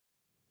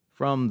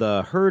From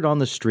the Heard on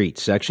the Street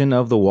section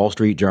of the Wall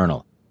Street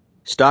Journal.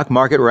 Stock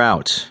Market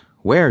Rout.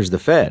 Where's the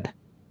Fed?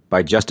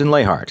 By Justin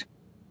Lahart.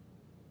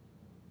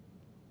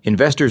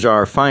 Investors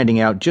are finding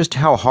out just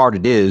how hard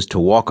it is to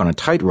walk on a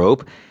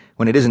tightrope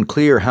when it isn't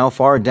clear how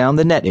far down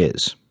the net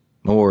is,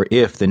 or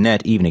if the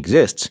net even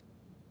exists.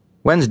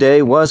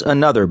 Wednesday was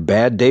another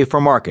bad day for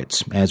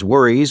markets, as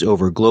worries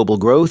over global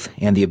growth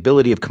and the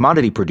ability of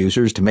commodity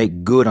producers to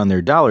make good on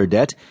their dollar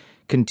debt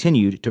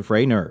continued to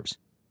fray nerves.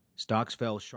 Stocks fell sharply.